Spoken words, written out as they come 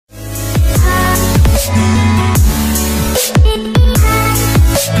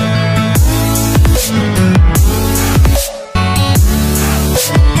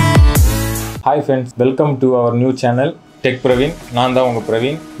Hi friends, welcome to our new channel Tech Praveen. நான் தான் உங்க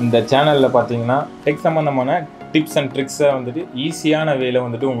பிரவீன். இந்த சேனல்ல பாத்தீங்கன்னா டெக் சம்பந்தமான டிப்ஸ் அண்ட் ட்ரிக்ஸை வந்துட்டு ஈஸியான வேல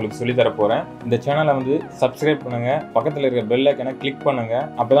வந்துட்டு உங்களுக்கு சொல்லி தர போறேன். இந்த சேனலை வந்து சப்ஸ்கிரைப் பண்ணுங்க, பக்கத்துல இருக்க பெல் ஐகானை கிளிக் பண்ணுங்க.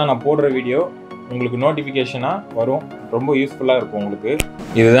 அப்பதான் நான் போடுற வீடியோ உங்களுக்கு நோட்டிஃபிகேஷனா வரும். ரொம்ப யூஸ்ஃபுல்லா இருக்கும் உங்களுக்கு.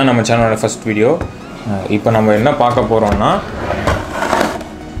 இதுதான் நம்ம சேனலோட ஃபர்ஸ்ட் வீடியோ. இப்போ நம்ம என்ன பார்க்க போறோம்னா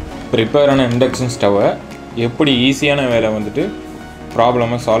ப்ரிப்பேர் ஆன இண்டக்ஷன் ஸ்டவ்வை எப்படி ஈஸியான வேலை வந்துட்டு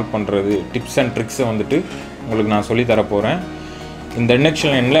ப்ராப்ளமை சால்வ் பண்ணுறது, டிப்ஸ் அண்ட் ட்ரிக்ஸை வந்துட்டு உங்களுக்கு நான் சொல்லி தரப்போகிறேன். இந்த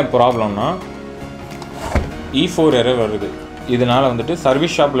இண்டக்ஷன் என்ன ப்ராப்ளம்னா E4 எரர் வருது. இதனால் வந்துட்டு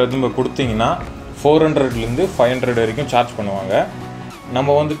சர்வீஸ் ஷாப்பில் இருந்து இப்போ கொடுத்தீங்கன்னா 400லேருந்து 500 வரைக்கும் சார்ஜ் பண்ணுவாங்க.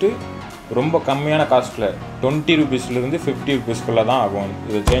 நம்ம வந்துட்டு ரொம்ப கம்மியான காஸ்ட்டில் 20 ரூபீஸ்லேருந்து 50 ரூபீஸ்க்குள்ளே தான் ஆகும்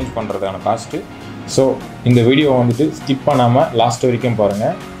இதை சேஞ்ச் பண்ணுறதுக்கான காஸ்ட்டு. ஸோ இந்த வீடியோவை வந்துட்டு ஸ்கிப் பண்ணாமல் லாஸ்ட் வரைக்கும்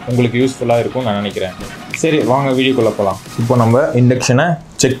பாருங்கள், உங்களுக்கு யூஸ்ஃபுல்லாக இருக்கும்னு நான் நினைக்கிறேன். சரி, வாங்க வீடியோக்குள்ளே போகலாம். இப்போ நம்ம இண்டக்ஷனை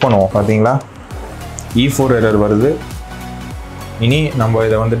செக் பண்ணுவோம். பார்த்தீங்களா, E4 எரர் வருது. இனி நம்ம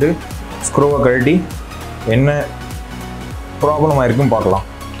இதை வந்துட்டு ஸ்க்ரூவை கழட்டி என்ன ப்ராப்ளம் ஆயிருக்குன்னு பார்க்கலாம்,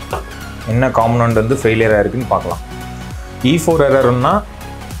 என்ன காம்பனண்ட் வந்து ஃபெயிலியர் ஆயிருக்குன்னு பார்க்கலாம். E4 எரர்னா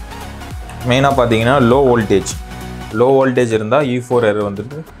மெயினாக பார்த்தீங்கன்னா லோ வோல்டேஜ் இருந்தால் E4 எரர்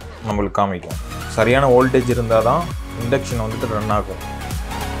வந்துட்டு நம்மளுக்கு காமிக்கும். சரியான வோல்டேஜ் இருந்தால் தான் இண்டக்ஷன் வந்துட்டு ரன் ஆகும்.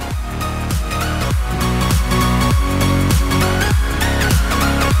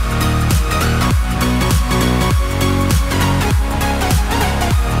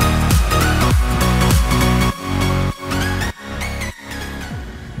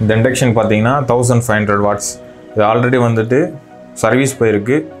 இந்த இண்டக்ஷன் பார்த்தீங்கன்னா 1500 வாட்ஸ். இது ஆல்ரெடி வந்துட்டு சர்வீஸ்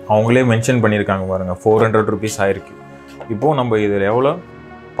போயிருக்கு, அவங்களே மென்ஷன் பண்ணியிருக்காங்க பாருங்கள், 400 ரூபீஸ் ஆயிருக்கு. இப்போது நம்ம இதில் எவ்வளோ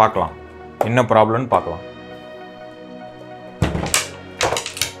பார்க்கலாம், என்ன ப்ராப்ளம்னு பார்க்கலாம்.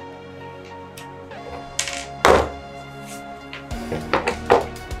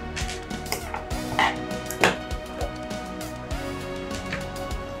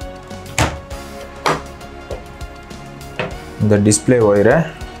 இந்த டிஸ்பிளே ஒயரை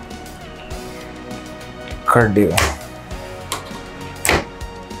கட்டி,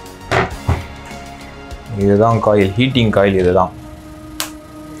 இதுதான் காயில், ஹீட்டிங் காயில். இதுதான்,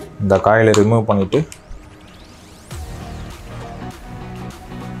 இந்த காயிலை ரிமூவ் பண்ணிட்டு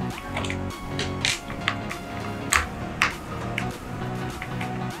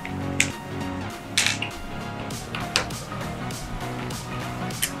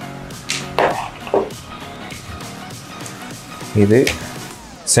இது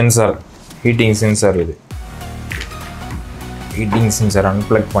சென்சார், ஹீட்டிங் சென்சார். இது ஹீட்டிங் சென்சார்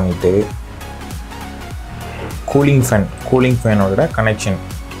அன்பிளக் பண்ணிவிட்டு கூலிங் ஃபேனோட கனெக்ஷன்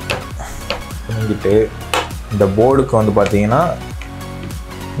பண்ணிக்கிட்டு இந்த போர்டுக்கு வந்து பார்த்தீங்கன்னா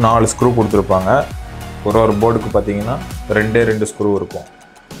 4 ஸ்க்ரூ கொடுத்துருப்பாங்க. ஒரு போர்டுக்கு பார்த்தீங்கன்னா 2 ஸ்க்ரூ இருக்கும்.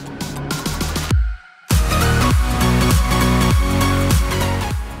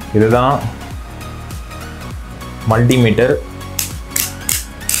 இதுதான் மல்டிமீட்டர்.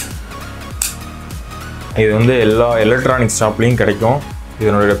 இது வந்து எல்லா எலக்ட்ரானிக்ஸ் ஷாப்லேயும் கிடைக்கும்.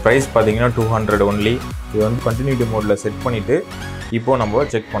 இதனுடைய ப்ரைஸ் பார்த்தீங்கன்னா 200 ஒன்லி. இது வந்து கண்டினியூட்டி மோடில் செட் பண்ணிவிட்டு இப்போது நம்ம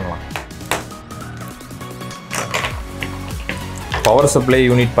செக் பண்ணலாம். பவர் சப்ளை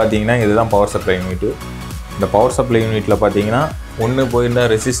யூனிட் பார்த்தீங்கன்னா இதுதான் பவர் சப்ளை யூனிட்டு. இந்த பவர் சப்ளை யூனிட்டில் பார்த்தீங்கன்னா ஒன்று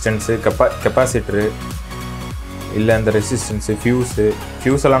போயிருந்தால் ரெசிஸ்டன்ஸு, கெப்பாசிட்டரு, இல்லை இந்த ரெசிஸ்டன்ஸு,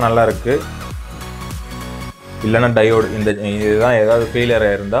 ஃபியூஸெல்லாம் நல்லா இருக்குது. இல்லைன்னா டயோடு, இதுதான் ஏதாவது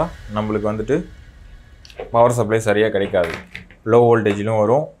ஃபெயிலியராக இருந்தால் நம்மளுக்கு வந்துட்டு பவர் சப்ளை சரியாக கிடைக்காது. லோ வோல்டேஜிலும்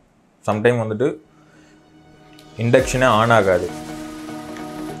வரும், சம்டைம் வந்துட்டு இண்டக்ஷனே ஆன் ஆகாது.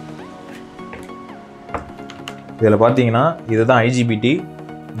 இதில் பார்த்தீங்கன்னா இதுதான் IGBT.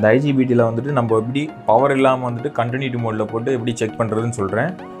 இந்த IGBTயில் வந்துட்டு நம்ம எப்படி பவர் இல்லாமல் வந்துட்டு கண்டினியூட்டி மோடில் போட்டு எப்படி செக் பண்ணுறதுன்னு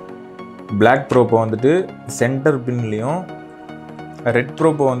சொல்கிறேன். பிளாக் ப்ரோப்பை வந்துட்டு சென்டர் பின்லேயும், ரெட்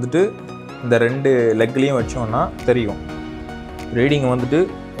ப்ரோப்பை வந்துட்டு இந்த 2 லெக்லேயும் வச்சோன்னா தெரியும். ரீடிங் வந்துட்டு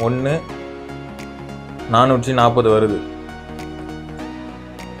 440 வருது.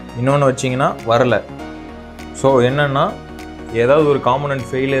 இன்னொன்று வச்சிங்கன்னா வரலை. ஸோ என்னென்னா ஏதாவது ஒரு காம்பனண்ட்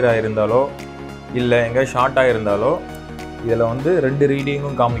ஃபெயிலியர் ஆகிருந்தாலோ இல்லை எங்கே ஷார்ட் ஆகிருந்தாலோ இதில் வந்து 2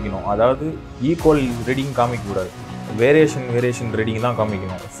 ரீடிங்கும் காமிக்கணும். அதாவது ஈக்குவல் ரீடிங் காமிக்கக்கூடாது, வேரியேஷன் ரீடிங் தான்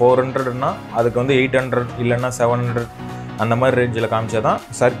காமிக்கணும். 400னா அதுக்கு வந்து 800 இல்லைன்னா 700 அந்த மாதிரி ரேஞ்சில் காமிச்சா தான்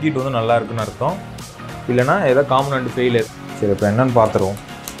சர்க்கியூட் வந்து நல்லா இருக்குன்னு அர்த்தம். இல்லைனா ஏதோ காம்பனண்ட் ஃபெயிலியர். சரி, இப்போ என்னென்னு பார்த்துருவோம்.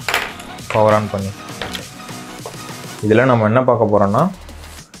 பவர் ஆன் பண்ணி இதில் நம்ம என்ன பார்க்க போகிறோன்னா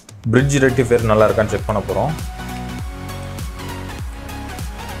பிரிட்ஜ் ரெக்டிஃபையர் நல்லா இருக்கான்னு செக் பண்ண போகிறோம்.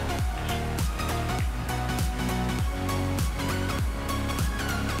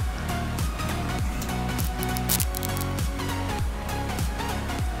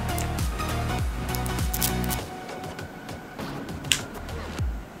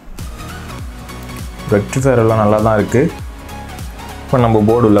 ரெக்டிஃபையர் எல்லாம் நல்லா தான் இருக்குது. இப்போ நம்ம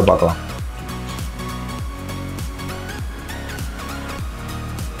போர்டு உள்ள பார்க்கலாம்.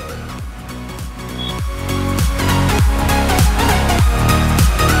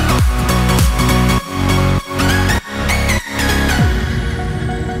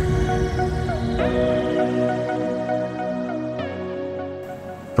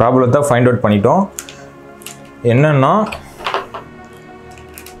 ப்ராப்ளத்தை ஃபைண்ட் அவுட் பண்ணிட்டோம். என்னன்னா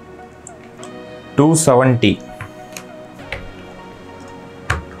 270K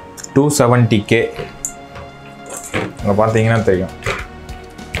அங்கே பார்த்தீங்கன்னா தெரியும்.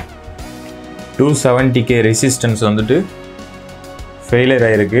 270K ரெசிஸ்டன்ஸ் வந்துட்டு ஃபெயிலியர்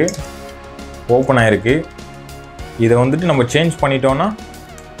ஆகிருக்கு, ஓப்பன் ஆகிருக்கு. இதை வந்துட்டு நம்ம சேஞ்ச் பண்ணிட்டோன்னா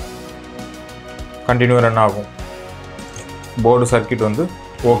கண்டினியூ ரன் ஆகும். போர்டு சர்க்கியூட் வந்து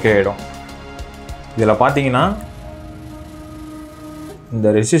ஓகே ஆகிடும். இதில் பார்த்தீங்கன்னா இந்த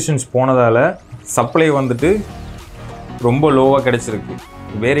ரெசிஸ்டன்ஸ் போனதால் சப்ளை வந்துட்டு ரொம்ப லோவாக கிடச்சிருக்கு,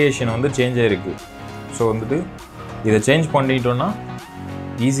 வேரியேஷன் வந்து சேஞ்ச் ஆகிருக்கு. ஸோ வந்துட்டு இதை சேஞ்ச் பண்ணிட்டோன்னா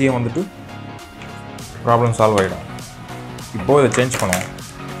ஈஸியாக வந்துட்டு ப்ராப்ளம் சால்வ் ஆகிடும். இப்போது இதை சேஞ்ச் பண்ணுவோம்.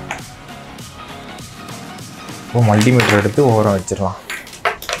 இப்போது மல்டிமீட்டர் எடுத்து ஓரம் வச்சிடலாம்.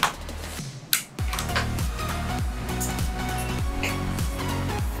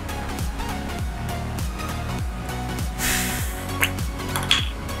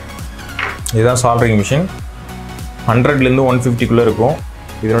 இதுதான் சால்டரிங் மிஷின். 100லேருந்து 150க்குள்ளே இருக்கும்.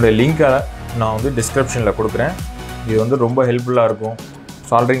 இதனுடைய லிங்க்கை நான் வந்து டிஸ்கிரிப்ஷனில் கொடுக்குறேன். இது வந்து ரொம்ப ஹெல்ப்ஃபுல்லாக இருக்கும்.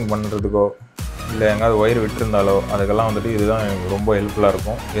 சால்டரிங் பண்ணுறதுக்கோ இல்லை எங்கேயாவது ஒயர் விட்டுருந்தாலோ அதுக்கெல்லாம் வந்துட்டு இதுதான் எனக்கு ரொம்ப ஹெல்ப்ஃபுல்லாக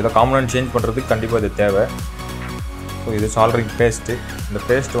இருக்கும். ஏதோ காம்பனன்ட் சேஞ்ச் பண்ணுறதுக்கு கண்டிப்பாக இது தேவை. ஸோ இது சால்டரிங் பேஸ்ட்டு. இந்த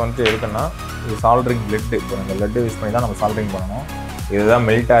பேஸ்ட்டு வந்துட்டு எதுக்குன்னா இது சால்டரிங் லெட்டு. இப்போ இந்த லெட்டு யூஸ் பண்ணி தான் நம்ம சால்டரிங் பண்ணணும். இதுதான்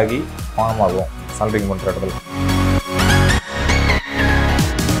மெல்ட் ஆகி ஃபார்ம் ஆகும் சால்டரிங் பண்ணுற இடத்துல.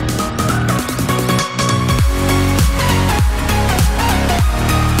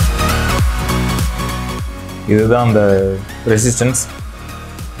 இதுதான் அந்த ரெசிஸ்டன்ஸ்.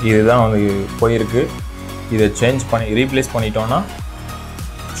 இதுதான் வந்து போயிருக்கு. இதை சேஞ்ச் பண்ணி ரீப்ளேஸ் பண்ணிட்டோன்னா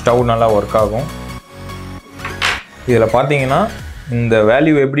ஸ்டவ் நல்லா ஒர்க் ஆகும். இதில் பார்த்தீங்கன்னா இந்த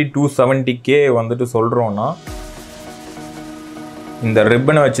வேல்யூ எப்படி 270K வந்துட்டு சொல்கிறோன்னா இந்த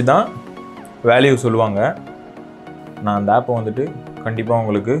ரிப்பனை வச்சு தான் வேல்யூ சொல்லுவாங்க. நான் அந்த ஆப்பை வந்துட்டு கண்டிப்பாக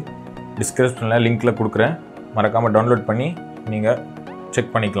உங்களுக்கு டிஸ்கிரிப்ஷனில் லிங்க்கில் கொடுக்குறேன். மறக்காமல் டவுன்லோட் பண்ணி நீங்கள்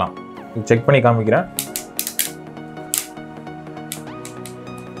செக் பண்ணிக்கலாம். செக் பண்ணி காமிக்கிறேன்.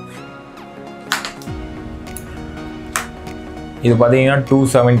 இது பார்த்தீங்கன்னா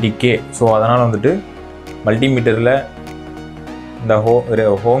 270K. ஸோ அதனால் வந்துட்டு மல்டிமீட்டரில் இந்த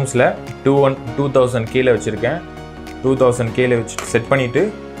ஹோம்ஸில் 2000K வச்சுருக்கேன். 2000K வச்சு செட் பண்ணிவிட்டு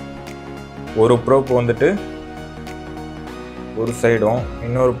ஒரு ப்ரோப் வந்துட்டு ஒரு சைடும்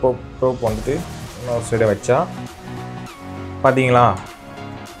இன்னொரு ப்ரோப் வந்துட்டு இன்னொரு சைடை வச்சா பார்த்தீங்களா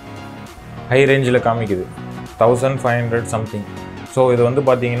ஹை ரேஞ்சில் காமிக்குது 1500 சம்திங். ஸோ இது வந்து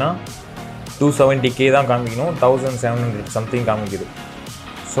பார்த்தீங்கன்னா 270K தான் காமிக்கணும், 1700 சம்திங் காமிக்குது.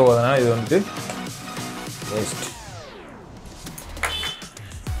 ஸோ அதனால் இது வந்துட்டு வேஸ்ட்.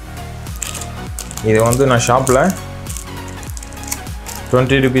 இது வந்து நான் ஷாப்பில்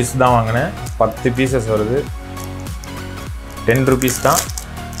 20 rupees தான் வாங்கினேன். 10 பீசஸ் வருது, 10 rupees தான்.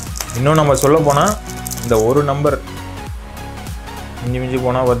 இன்னும் நம்ம சொல்ல போனால் இந்த ஒரு நம்பர் மிஞ்சி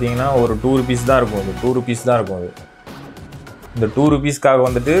போனால் பார்த்தீங்கன்னா ஒரு 2 rupees தான் இருக்கும். அது 2 rupees தான் இருக்கும். அது இந்த 2 rupeesக்காக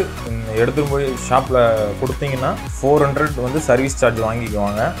வந்துட்டு எடுத்துகிட்டு போய் ஷாப்பில் கொடுத்தீங்கன்னா 400 வந்து சர்வீஸ் சார்ஜ்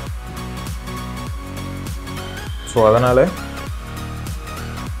வாங்கிக்குவாங்க. ஸோ அதனால்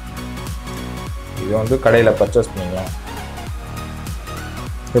இது வந்து கடையில் பர்ச்சேஸ் பண்ணிக்கலாம்.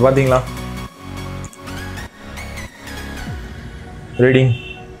 இது பார்த்தீங்களா ரீடிங்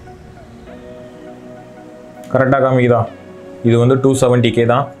கரெக்டாக காமிக்குதா? இது வந்து 270K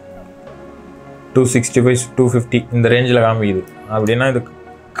தான். 265 250 இந்த ரேஞ்சில் காமிக்குது. அப்படின்னா இது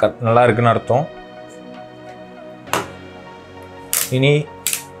நல்லா இருக்குன்னு அர்த்தம். இனி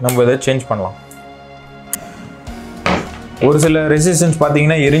நம்ம இதை சேஞ்ச் பண்ணலாம். ஒரு சில ரெசிஸ்டன்ஸ்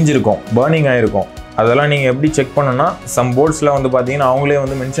பார்த்தீங்கன்னா எரிஞ்சிருக்கும், பர்னிங் ஆகிருக்கும். அதெல்லாம் நீங்கள் எப்படி செக் பண்ணணும்னா சம் போர்ட்ஸில் வந்து பார்த்தீங்கன்னா அவங்களே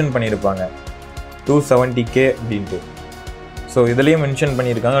வந்து மென்ஷன் பண்ணியிருப்பாங்க 270K அப்படின்ட்டு. ஸோ இதுலேயும் மென்ஷன்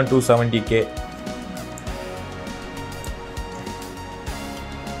பண்ணியிருக்காங்க 270K.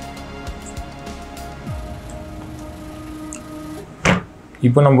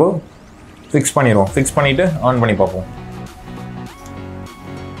 இப்போ நம்ம ஃபிக்ஸ் பண்ணிடுவோம். ஃபிக்ஸ் பண்ணிவிட்டு ஆன் பண்ணி பார்ப்போம்.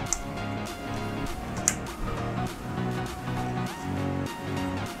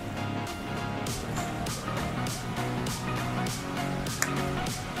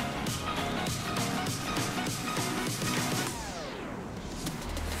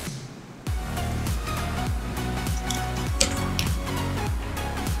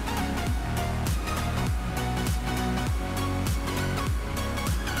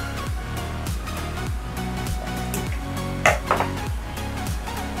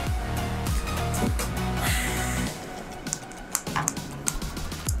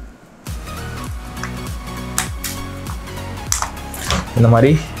 இந்த மாதிரி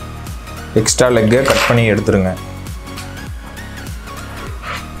எக்ஸ்ட்ரா லெக்கை கட் பண்ணி எடுத்துருங்க.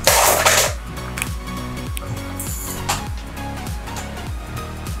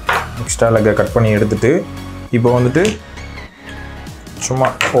 எக்ஸ்ட்ரா லெக்கை கட் பண்ணி எடுத்துட்டு இப்போ வந்துட்டு சும்மா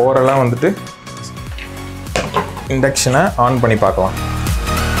ஓவரெல்லாம் வந்துட்டு இண்டக்ஷனை ஆன் பண்ணி பார்க்கலாம்.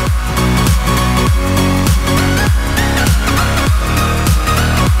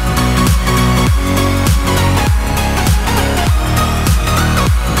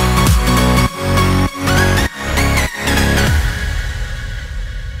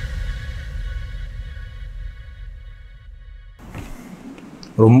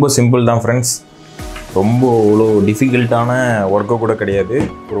 ரொம்ப சிம்பிள் தான் ஃப்ரெண்ட்ஸ். ரொம்ப அவ்வளோ டிஃபிகல்ட்டான ஒர்க்கு கூட கிடையாது.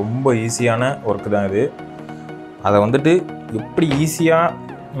 ரொம்ப ஈஸியான ஒர்க்கு தான் இது. அதை வந்துட்டு எப்படி ஈஸியாக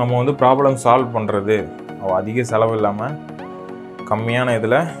நம்ம வந்து ப்ராப்ளம் சால்வ் பண்ணுறது, அதிக செலவு இல்லாமல் கம்மியான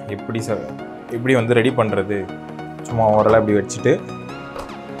இதில் எப்படி வந்து ரெடி பண்ணுறது, சும்மா ஓரளவு இப்படி வச்சுட்டு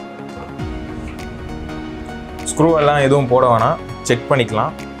ஸ்க்ரூவெல்லாம் எதுவும் போட வேணாம், செக்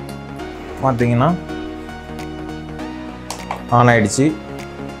பண்ணிக்கலாம். பார்த்தீங்கன்னா ஆன் ஆகிடுச்சு.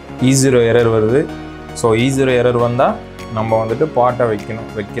 E0 எரர் வருது. ஸோ E0 எரர் வந்தால் நம்ம வந்துட்டு பாட்டை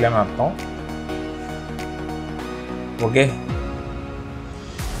வைக்கலன்னு அர்த்தம். ஓகே,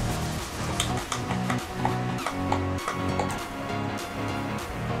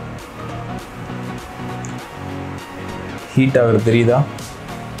 ஹீட் ஆகுறது தெரியுதா?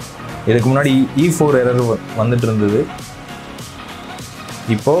 இதுக்கு முன்னாடி E4 எரர் வந்துட்டு இருந்தது.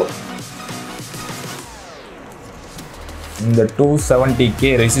 இப்போது இந்த 270K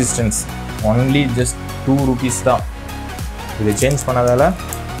resistance only just 2 rupees தான். இது சேஞ்ச் பண்ணதால்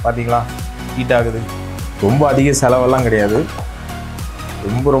பார்த்தீங்களா ஹீட் ஆகுது. ரொம்ப அதிக செலவெல்லாம் கிடையாது,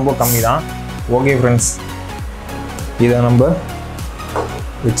 ரொம்ப கம்மி தான். ஓகே ஃப்ரெண்ட்ஸ், இதை நம்ம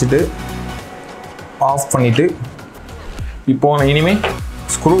வச்சுட்டு ஆஃப் பண்ணிவிட்டு இப்போது இனிமேல்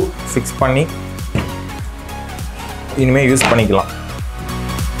ஸ்க்ரூ ஃபிக்ஸ் பண்ணி இனிமேல் யூஸ் பண்ணிக்கலாம்.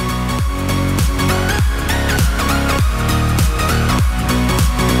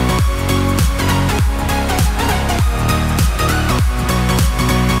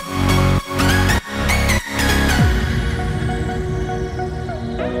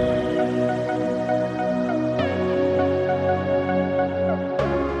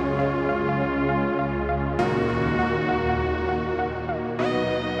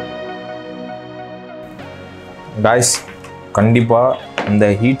 கைஸ், கண்டிப்பாக இந்த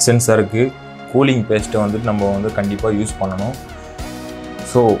ஹீட் சென்சருக்கு கூலிங் பேஸ்ட்டை வந்துட்டு நம்ம வந்து கண்டிப்பாக யூஸ் பண்ணணும்.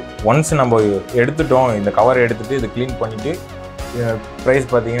 ஸோ ஒன்ஸ் நம்ம எடுத்துட்டோம், இந்த கவரை எடுத்துகிட்டு இதை க்ளீன் பண்ணிவிட்டு ப்ரைஸ்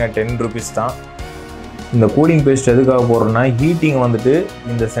பார்த்தீங்கன்னா 10 rupees தான். இந்த கூலிங் பேஸ்ட் எதுக்காக போடுறோன்னா ஹீட்டிங் வந்துட்டு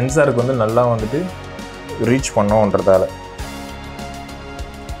இந்த சென்சாருக்கு வந்து நல்லா வந்துட்டு ரீச் பண்ணோன்றதால.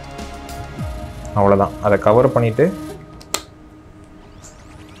 அவ்வளோதான், அதை கவர் பண்ணிவிட்டு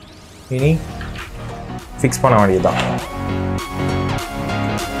இனி ஃபிக்ஸ் பண்ண வேண்டியதுதான்.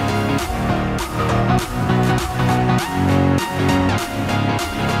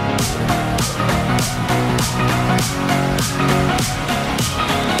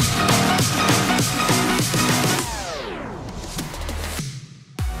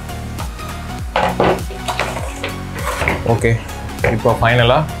 ஓகே, இப்போ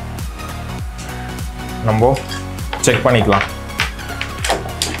ஃபைனலாக நம்ம செக் பண்ணிக்கலாம்.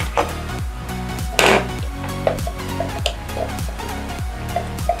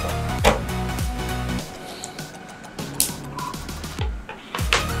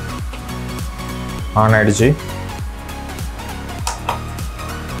 ஆன் ஆயிடுச்சு.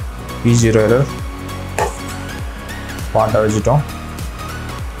 E0 எரர் பாட்டை வச்சுட்டோம்.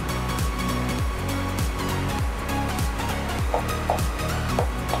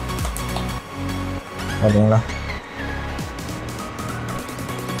 பார்த்தீங்களா?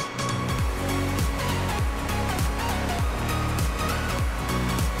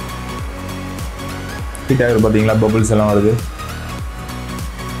 ஹீட் ஆகுது பார்த்தீங்களா? பபிள்ஸ் எல்லாம் வருது.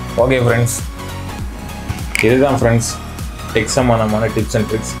 ஓகே ஃப்ரெண்ட்ஸ், இதுதான் ஃப்ரெண்ட்ஸ் டெக் சம்பந்தமான டிப்ஸ் அண்ட்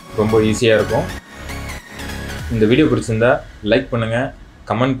ட்ரிக்ஸ். ரொம்ப ஈஸியாக இருக்கும். இந்த வீடியோ பிடிச்சிருந்தா லைக் பண்ணுங்கள்,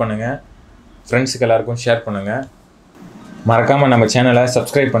 கமெண்ட் பண்ணுங்கள், ஃப்ரெண்ட்ஸுக்கு எல்லாருக்கும் ஷேர் பண்ணுங்கள். மறக்காமல் நம்ம சேனலை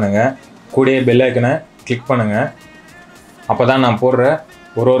சப்ஸ்கிரைப் பண்ணுங்கள், கூடயே பெல் ஐக்கனை கிளிக் பண்ணுங்கள். அப்போ தான் நான் போடுற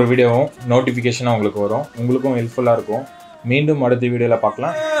ஒரு வீடியோவும் நோட்டிஃபிகேஷனாக உங்களுக்கு வரும். உங்களுக்கும் ஹெல்ப்ஃபுல்லாக இருக்கும். மீண்டும் அடுத்த வீடியோவில்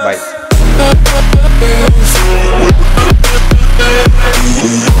பார்க்கலாம். பாய்.